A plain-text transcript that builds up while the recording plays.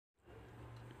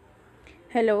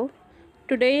Hello,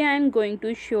 today I am going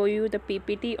to show you the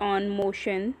PPT on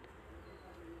motion.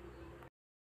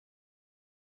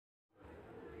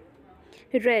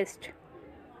 Rest.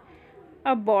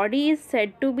 A body is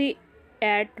said to be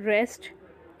at rest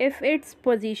if its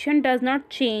position does not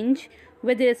change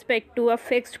with respect to a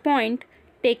fixed point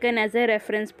taken as a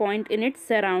reference point in its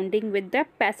surrounding with the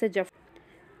passage of time.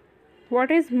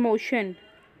 What is motion?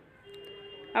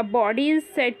 A body is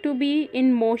said to be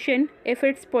in motion if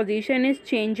its position is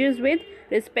changes with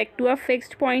respect to a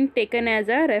fixed point taken as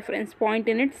a reference point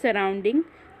in its surrounding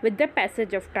with the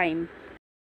passage of time.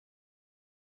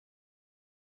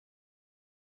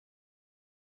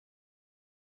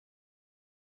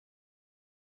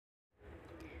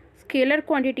 Scalar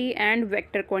quantity and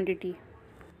vector quantity.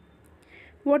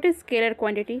 What is scalar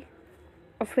quantity?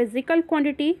 A physical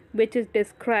quantity which is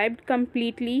described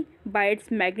completely by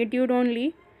its magnitude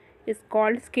only is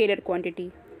called scalar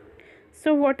quantity.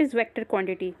 So what is vector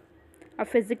quantity? A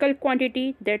physical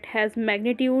quantity that has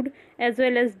magnitude as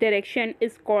well as direction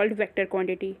is called vector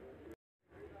quantity.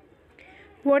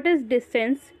 What is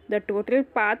distance? The total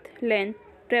path length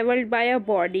traveled by a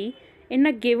body in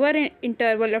a given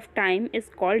interval of time is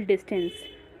called distance.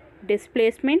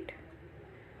 Displacement.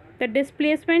 The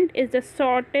displacement is the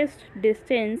shortest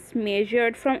distance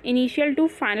measured from initial to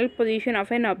final position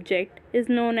of an object is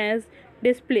known as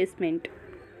displacement.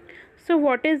 So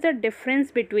what is the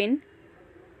difference between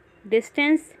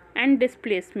distance and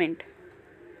displacement?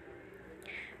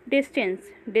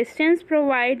 Distance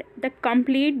provide the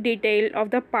complete detail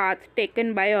of the path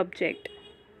taken by object.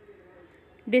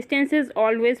 Distance is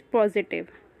always positive.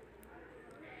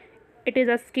 It is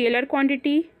a scalar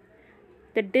quantity.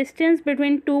 The distance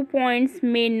between 2 points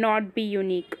may not be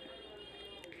unique.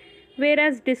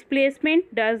 Whereas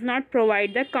displacement does not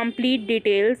provide the complete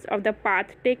details of the path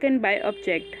taken by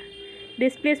object.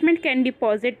 Displacement can be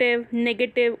positive,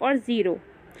 negative or zero.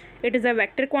 It is a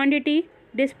vector quantity.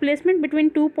 Displacement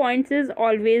between 2 points is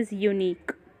always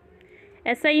unique.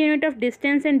 SI unit of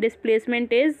distance and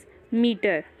displacement is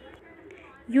meter.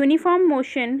 Uniform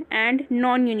motion and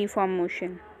non-uniform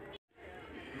motion.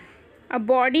 A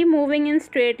body moving in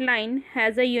straight line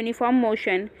has a uniform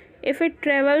motion if it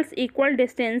travels equal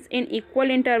distance in equal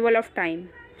interval of time.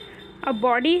 A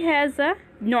body has a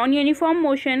non-uniform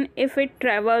motion if it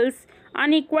travels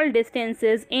unequal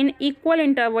distances in equal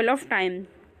interval of time.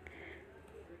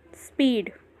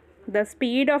 Speed. The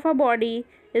speed of a body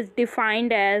is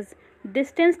defined as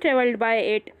distance traveled by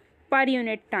it per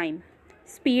unit time.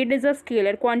 Speed is a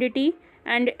scalar quantity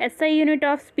and SI unit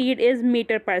of speed is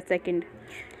meter per second.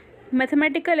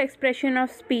 Mathematical expression of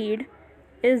speed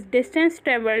is distance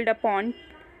traveled upon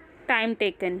time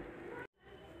taken.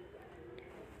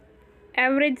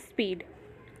 Average speed.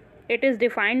 It is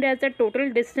defined as the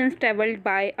total distance traveled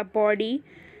by a body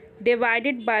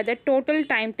divided by the total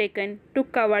time taken to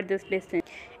cover this distance.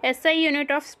 SI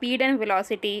unit of speed and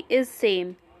velocity is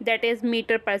same, that is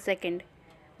meter per second.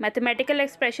 Mathematical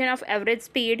expression of average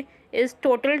speed is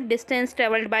total distance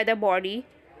traveled by the body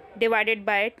divided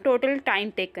by total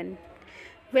time taken.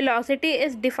 Velocity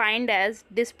is defined as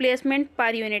displacement per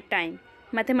unit time.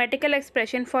 Mathematical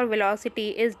expression for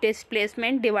velocity is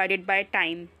displacement divided by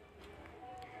time.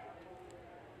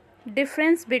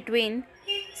 Difference between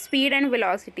speed and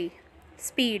velocity.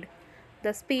 Speed.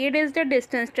 The speed is the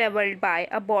distance traveled by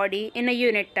a body in a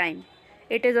unit time.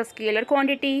 It is a scalar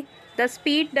quantity. The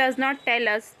speed does not tell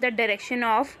us the direction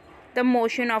of the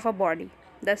motion of a body.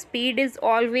 The speed is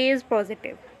always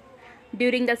positive.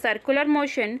 During the circular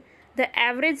motion, the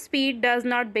average speed does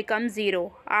not become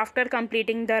zero after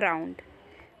completing the round.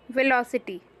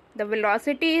 Velocity. The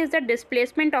velocity is the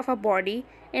displacement of a body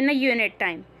in a unit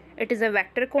time. It is a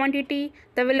vector quantity.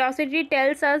 The velocity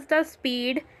tells us the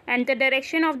speed and the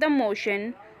direction of the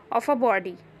motion of a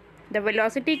body. The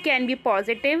velocity can be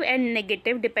positive and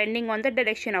negative depending on the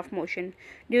direction of motion.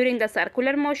 During the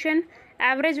circular motion,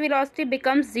 average velocity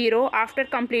becomes zero after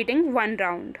completing one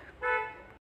round.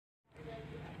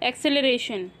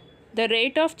 Acceleration. The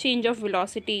rate of change of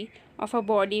velocity of a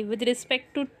body with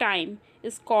respect to time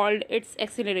is called its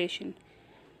acceleration.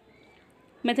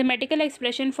 Mathematical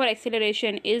expression for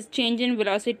acceleration is change in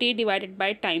velocity divided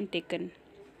by time taken.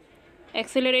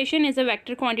 Acceleration is a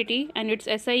vector quantity and its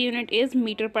SI unit is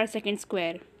meter per second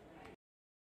square.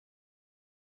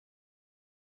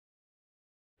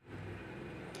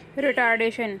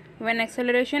 Retardation. When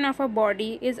acceleration of a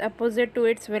body is opposite to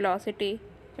its velocity,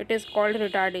 it is called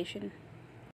retardation.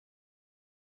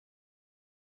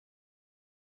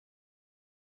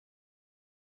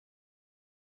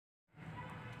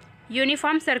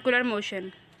 Uniform circular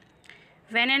motion.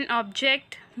 When an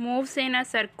object moves in a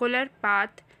circular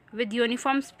path with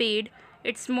uniform speed,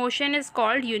 its motion is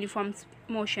called uniform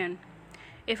motion.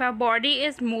 If a body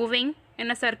is moving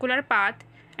in a circular path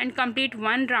and complete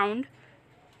one round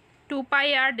 2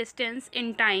 pi r distance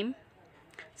in time,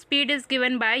 speed is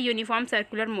given by uniform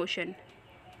circular motion.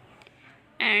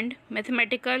 And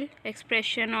mathematical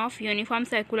expression of uniform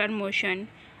circular motion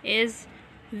is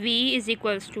v is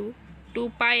equals to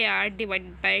 2 pi r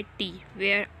divided by t,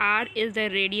 where r is the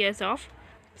radius of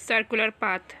circular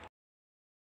path.